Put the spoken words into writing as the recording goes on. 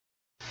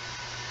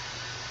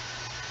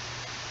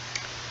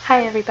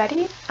Hi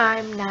everybody,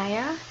 I'm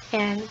Nya,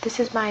 and this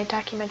is my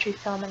documentary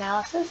film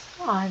analysis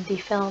on the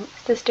film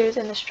Sisters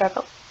in the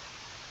Struggle.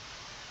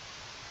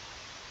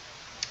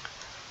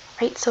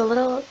 Right, so a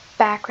little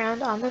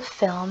background on the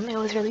film. It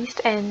was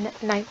released in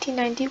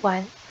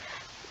 1991,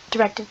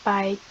 directed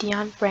by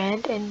Dion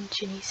Brand and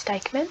Ginny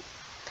Steichman.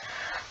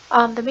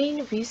 The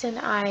main reason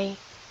I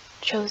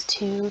chose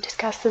to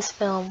discuss this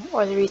film,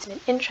 or the reason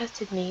it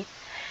interested me,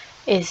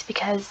 is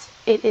because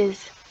it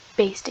is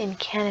based in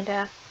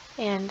Canada,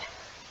 and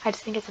I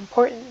just think it's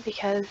important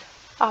because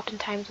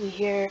oftentimes we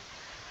hear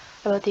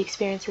about the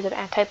experiences of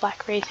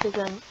anti-Black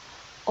racism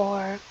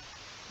or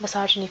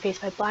misogyny faced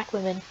by Black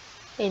women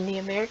in the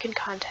American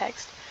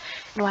context.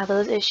 And while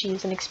those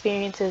issues and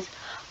experiences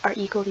are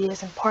equally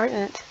as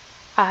important,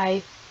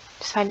 I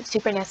just find it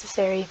super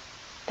necessary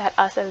that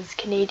us as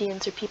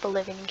Canadians or people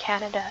living in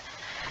Canada,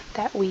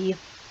 that we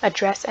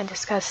address and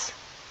discuss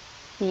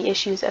the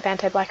issues of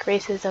anti-Black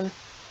racism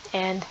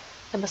and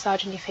the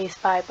misogyny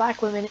faced by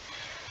Black women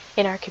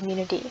in our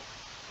community.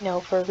 You know,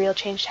 for real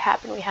change to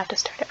happen, we have to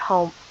start at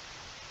home.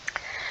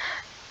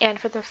 And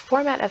for the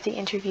format of the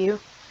interview,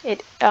 of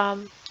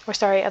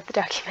the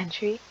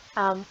documentary,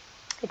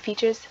 it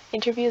features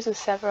interviews with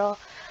several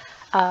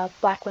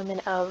Black women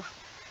of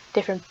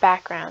different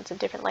backgrounds and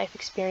different life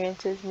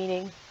experiences,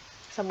 meaning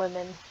some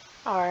women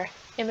are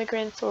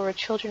immigrants or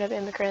children of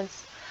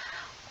immigrants,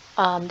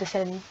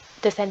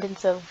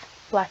 descendants of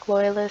Black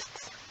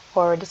loyalists,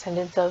 or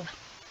descendants of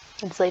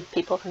enslaved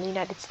people from the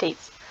United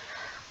States.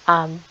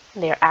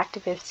 They are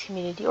activists,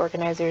 community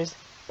organizers,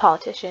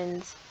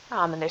 politicians,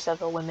 and there's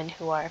several women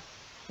who are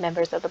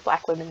members of the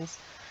Black Women's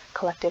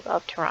Collective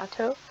of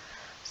Toronto.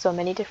 So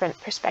many different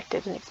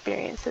perspectives and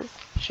experiences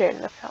shared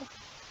in the film.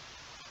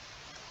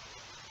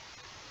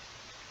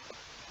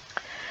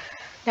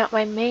 Now,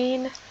 my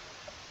main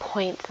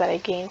point that I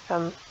gained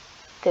from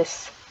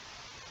this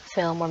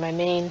film, or my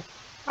main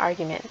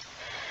argument,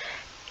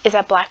 is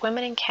that Black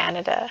women in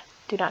Canada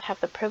do not have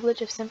the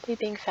privilege of simply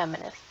being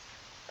feminists,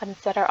 but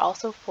instead are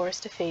also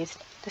forced to face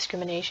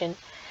discrimination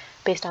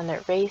based on their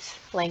race,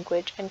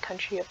 language, and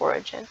country of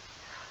origin.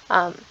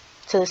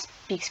 So this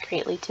speaks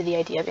greatly to the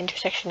idea of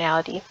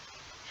intersectionality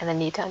and the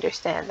need to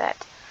understand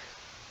that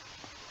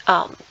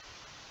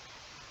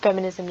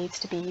feminism needs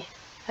to be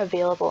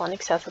available and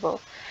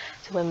accessible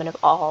to women of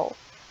all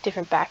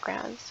different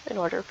backgrounds in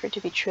order for it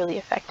to be truly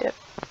effective.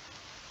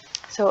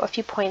 So a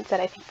few points that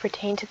I think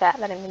pertain to that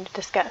I'm going to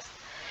discuss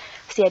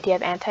is the idea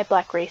of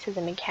anti-Black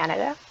racism in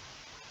Canada,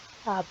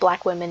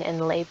 Black women in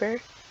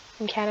labor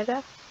in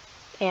Canada,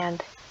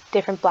 and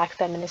different Black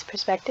feminist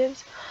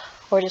perspectives,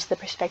 or just the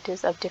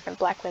perspectives of different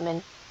Black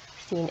women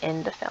seen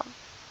in the film.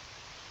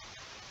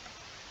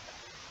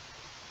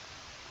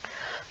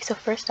 So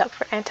first up,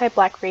 for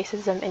anti-Black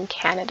racism in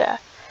Canada,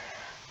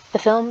 the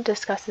film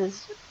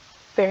discusses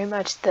very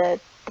much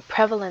the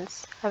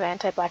prevalence of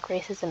anti-Black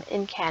racism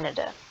in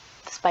Canada,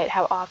 despite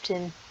how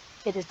often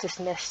it is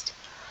dismissed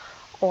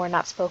or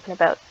not spoken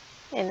about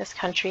in this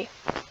country.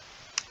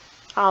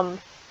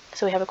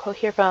 So we have a quote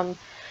here from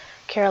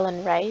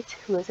Carolyn Wright,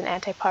 who is an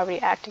anti-poverty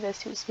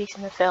activist who speaks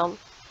in the film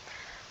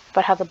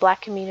about how the Black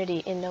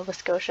community in Nova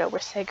Scotia were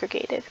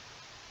segregated.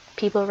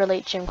 People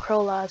relate Jim Crow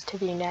laws to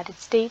the United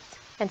States,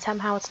 and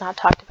somehow it's not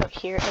talked about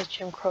here as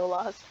Jim Crow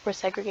laws or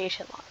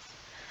segregation laws.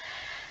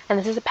 And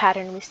this is a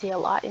pattern we see a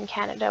lot in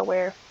Canada,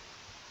 where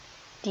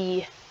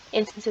the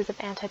instances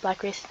of anti-Black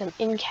racism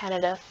in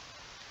Canada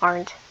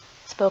aren't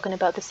spoken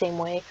about the same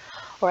way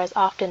or as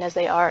often as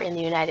they are in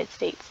the United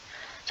States.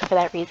 So for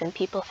that reason,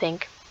 people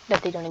think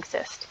that they don't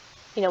exist.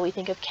 You know, we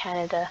think of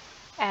Canada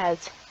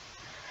as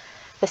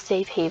the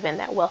safe haven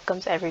that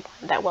welcomes everyone,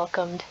 that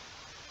welcomed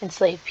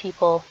enslaved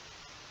people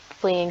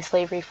fleeing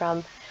slavery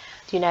from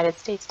the United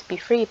States to be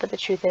free, but the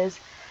truth is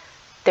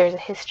there's a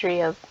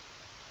history of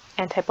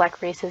anti-Black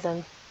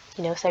racism,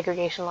 you know,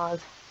 segregation laws,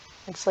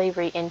 and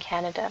slavery in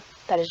Canada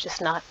that is just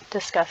not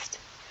discussed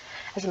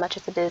as much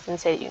as it is in,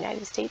 say, the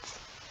United States.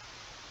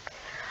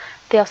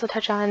 They also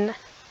touch on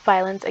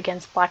violence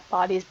against Black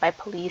bodies by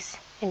police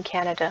in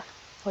Canada,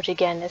 which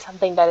again is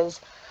something that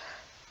is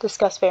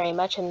discussed very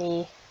much in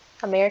the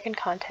American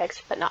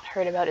context, but not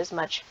heard about as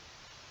much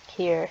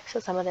here.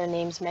 So some of the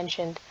names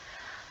mentioned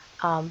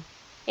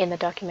in the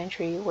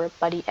documentary were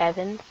Buddy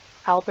Evans,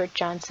 Albert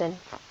Johnson,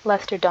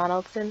 Lester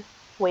Donaldson,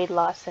 Wade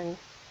Lawson,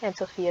 and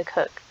Sophia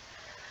Cook,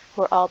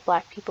 who are all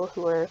Black people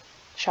who were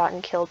shot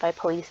and killed by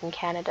police in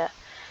Canada.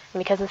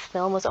 And because this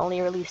film was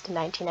only released in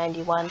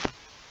 1991,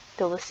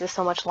 the list is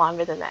so much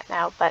longer than that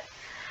now, but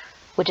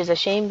which is a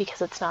shame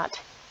because it's not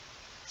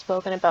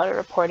spoken about or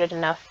reported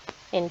enough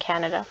in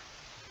Canada.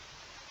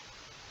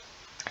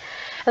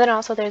 And then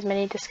also there's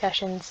many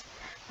discussions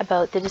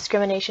about the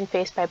discrimination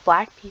faced by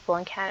Black people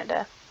in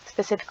Canada,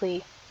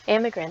 specifically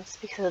immigrants,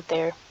 because of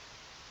their,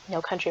 you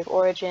know, country of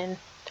origin,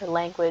 their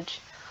language,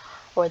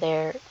 or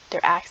their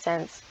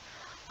accents.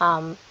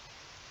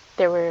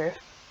 There were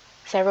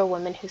several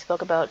women who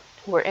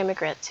were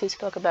immigrants, who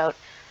spoke about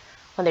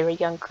when they were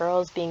young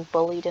girls being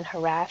bullied and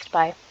harassed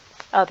by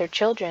other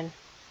children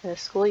in the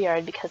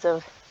schoolyard because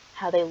of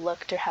how they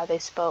looked or how they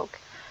spoke.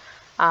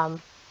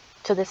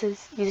 So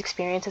these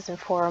experiences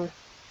inform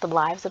the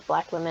lives of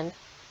Black women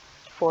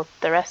for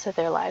the rest of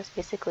their lives,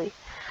 basically.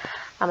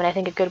 And I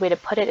think a good way to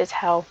put it is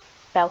how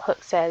Bell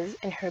Hooks says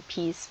in her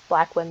piece,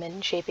 Black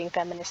Women Shaping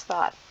Feminist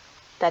Thought,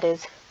 that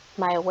is,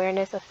 my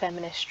awareness of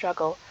feminist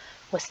struggle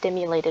was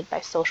stimulated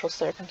by social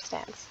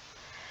circumstance.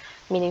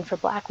 Meaning for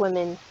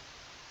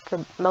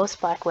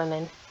most Black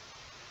women,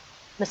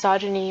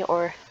 misogyny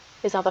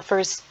is not the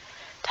first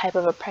type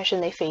of oppression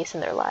they face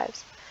in their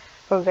lives.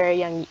 From a very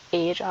young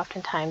age,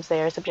 oftentimes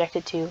they are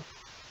subjected to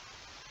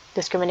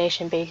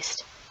discrimination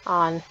based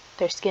on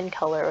their skin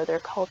color or their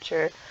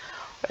culture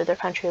or their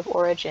country of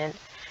origin,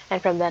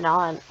 and from then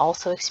on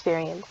also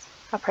experience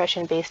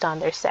oppression based on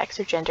their sex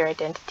or gender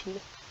identity.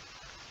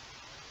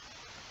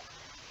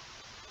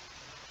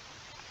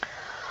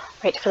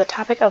 Right, for the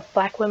topic of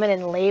Black women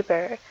in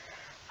labor,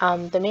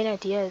 the main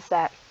idea is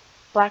that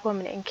Black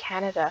women in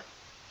Canada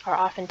are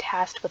often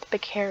tasked with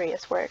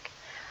precarious work,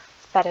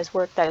 that is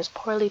work that is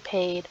poorly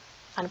paid,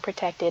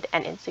 unprotected,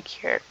 and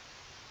insecure.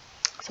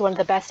 So one of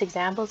the best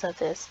examples of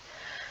this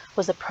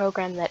was a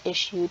program that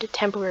issued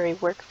temporary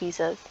work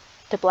visas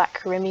to Black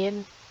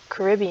Caribbean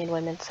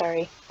women,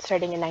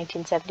 starting in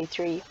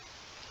 1973.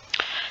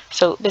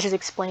 So this is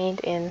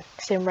explained in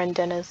Simran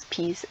Dunna's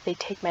piece, They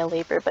Take My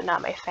Labor But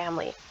Not My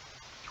Family,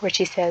 where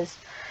she says,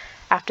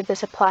 after the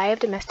supply of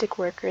domestic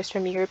workers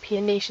from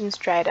European nations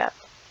dried up,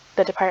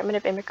 the Department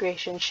of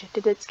Immigration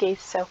shifted its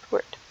gaze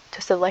southward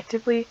to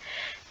selectively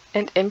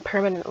and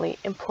impermanently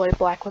employ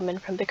Black women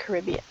from the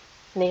Caribbean,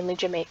 namely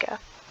Jamaica.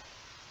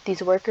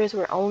 These workers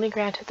were only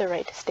granted the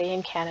right to stay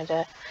in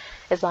Canada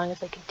as long as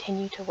they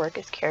continued to work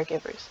as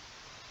caregivers.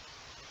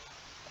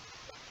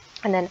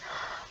 And then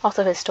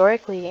also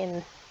historically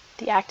in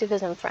the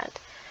activism front,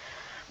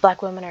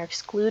 Black women are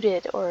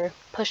excluded or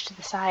pushed to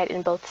the side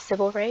in both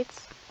civil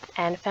rights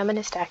and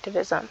feminist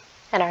activism,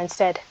 and are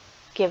instead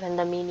given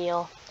the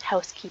menial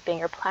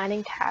housekeeping or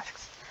planning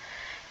tasks,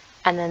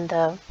 and then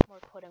the more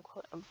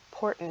quote-unquote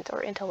important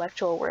or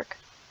intellectual work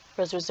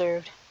was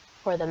reserved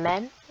for the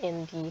men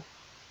in the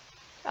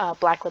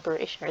Black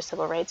liberation or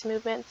civil rights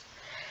movements,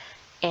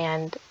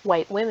 and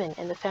white women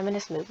in the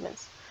feminist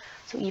movements.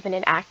 So even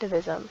in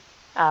activism,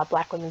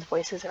 Black women's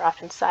voices are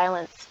often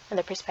silenced and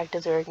their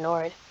perspectives are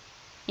ignored,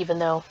 even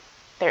though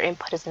their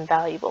input is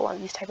invaluable on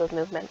these type of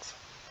movements.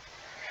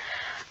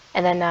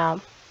 And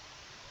then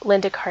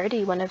Linda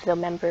Carty, one of the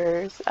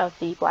members of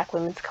the Black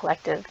Women's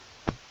Collective,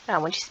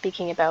 when she's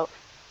speaking about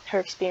her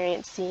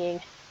experience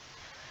seeing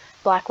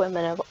Black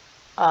women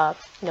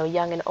of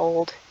young and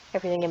old,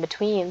 everything in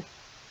between,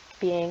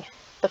 being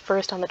the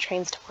first on the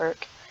trains to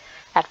work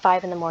at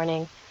 5 in the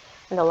morning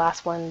and the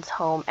last ones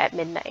home at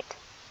midnight.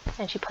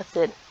 And she puts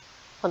it,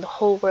 when the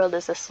whole world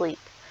is asleep,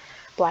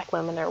 Black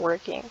women are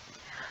working.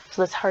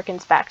 So this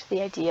harkens back to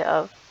the idea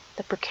of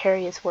the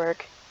precarious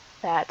work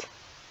that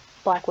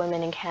Black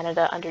women in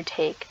Canada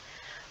undertake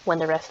when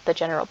the rest of the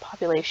general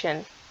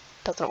population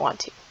doesn't want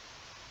to.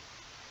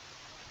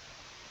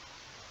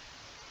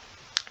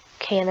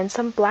 Okay, and then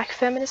some Black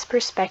feminist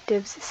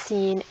perspectives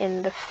seen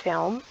in the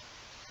film.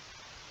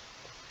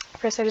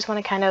 First, I just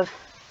want to kind of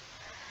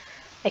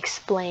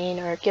explain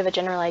or give a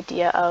general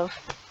idea of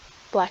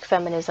Black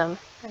feminism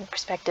and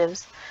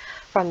perspectives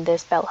from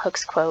this Bell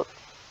Hooks quote,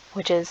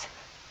 which is,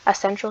 a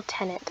central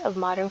tenet of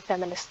modern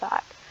feminist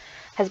thought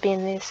has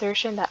been the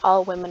assertion that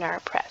all women are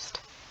oppressed.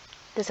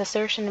 This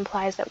assertion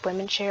implies that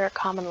women share a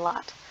common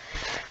lot,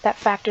 that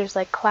factors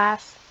like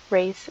class,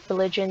 race,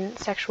 religion,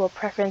 sexual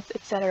preference,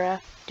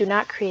 etc. do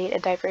not create a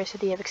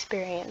diversity of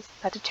experience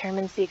that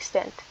determines the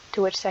extent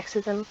to which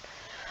sexism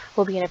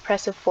will be an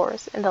oppressive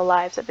force in the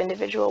lives of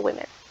individual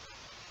women.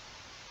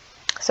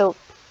 So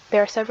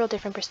there are several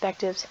different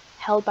perspectives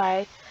held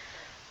by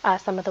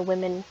some of the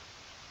women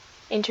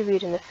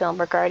interviewed in the film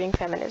regarding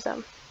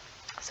feminism.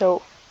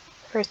 So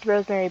first,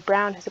 Rosemary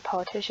Brown, who's a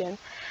politician,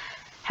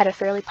 had a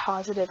fairly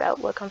positive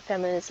outlook on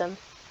feminism,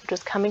 which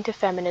was coming to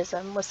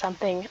feminism was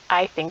something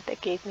I think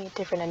that gave me a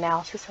different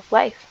analysis of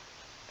life.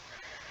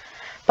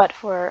 But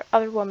for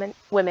other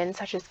women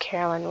such as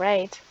Carolyn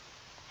Wright,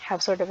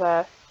 have sort of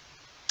a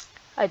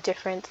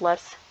different,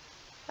 less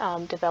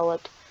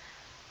developed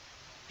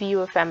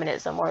view of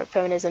feminism, or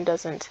feminism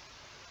doesn't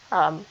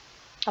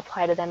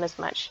apply to them as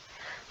much.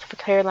 So for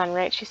Carolyn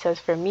Wright, she says,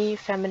 for me,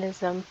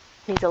 feminism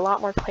needs a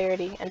lot more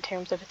clarity in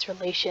terms of its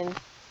relation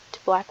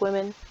to Black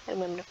women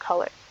and women of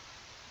color.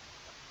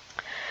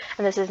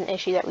 And this is an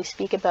issue that we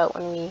speak about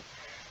when we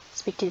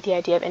speak to the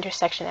idea of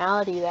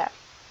intersectionality, that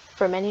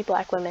for many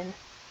Black women,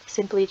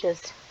 simply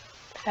just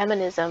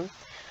feminism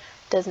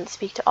doesn't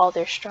speak to all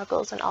their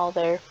struggles and all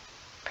their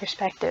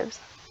perspectives.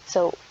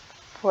 So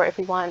if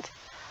we want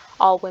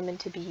all women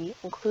to be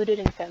included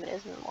in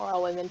feminism, or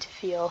all women to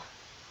feel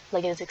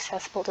like it is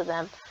accessible to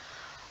them,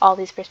 all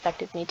these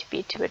perspectives need to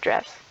be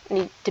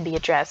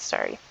addressed.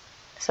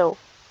 So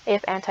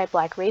if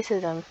anti-Black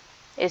racism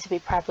is to be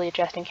properly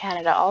addressed in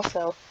Canada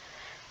also,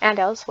 and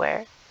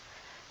elsewhere,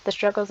 the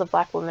struggles of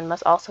Black women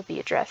must also be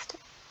addressed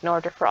in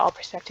order for all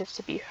perspectives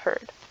to be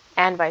heard,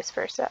 and vice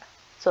versa.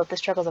 So if the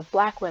struggles of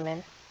Black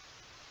women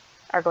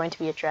are going to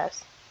be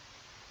addressed,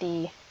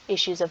 the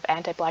issues of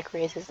anti-black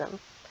racism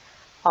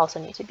also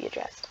need to be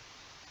addressed.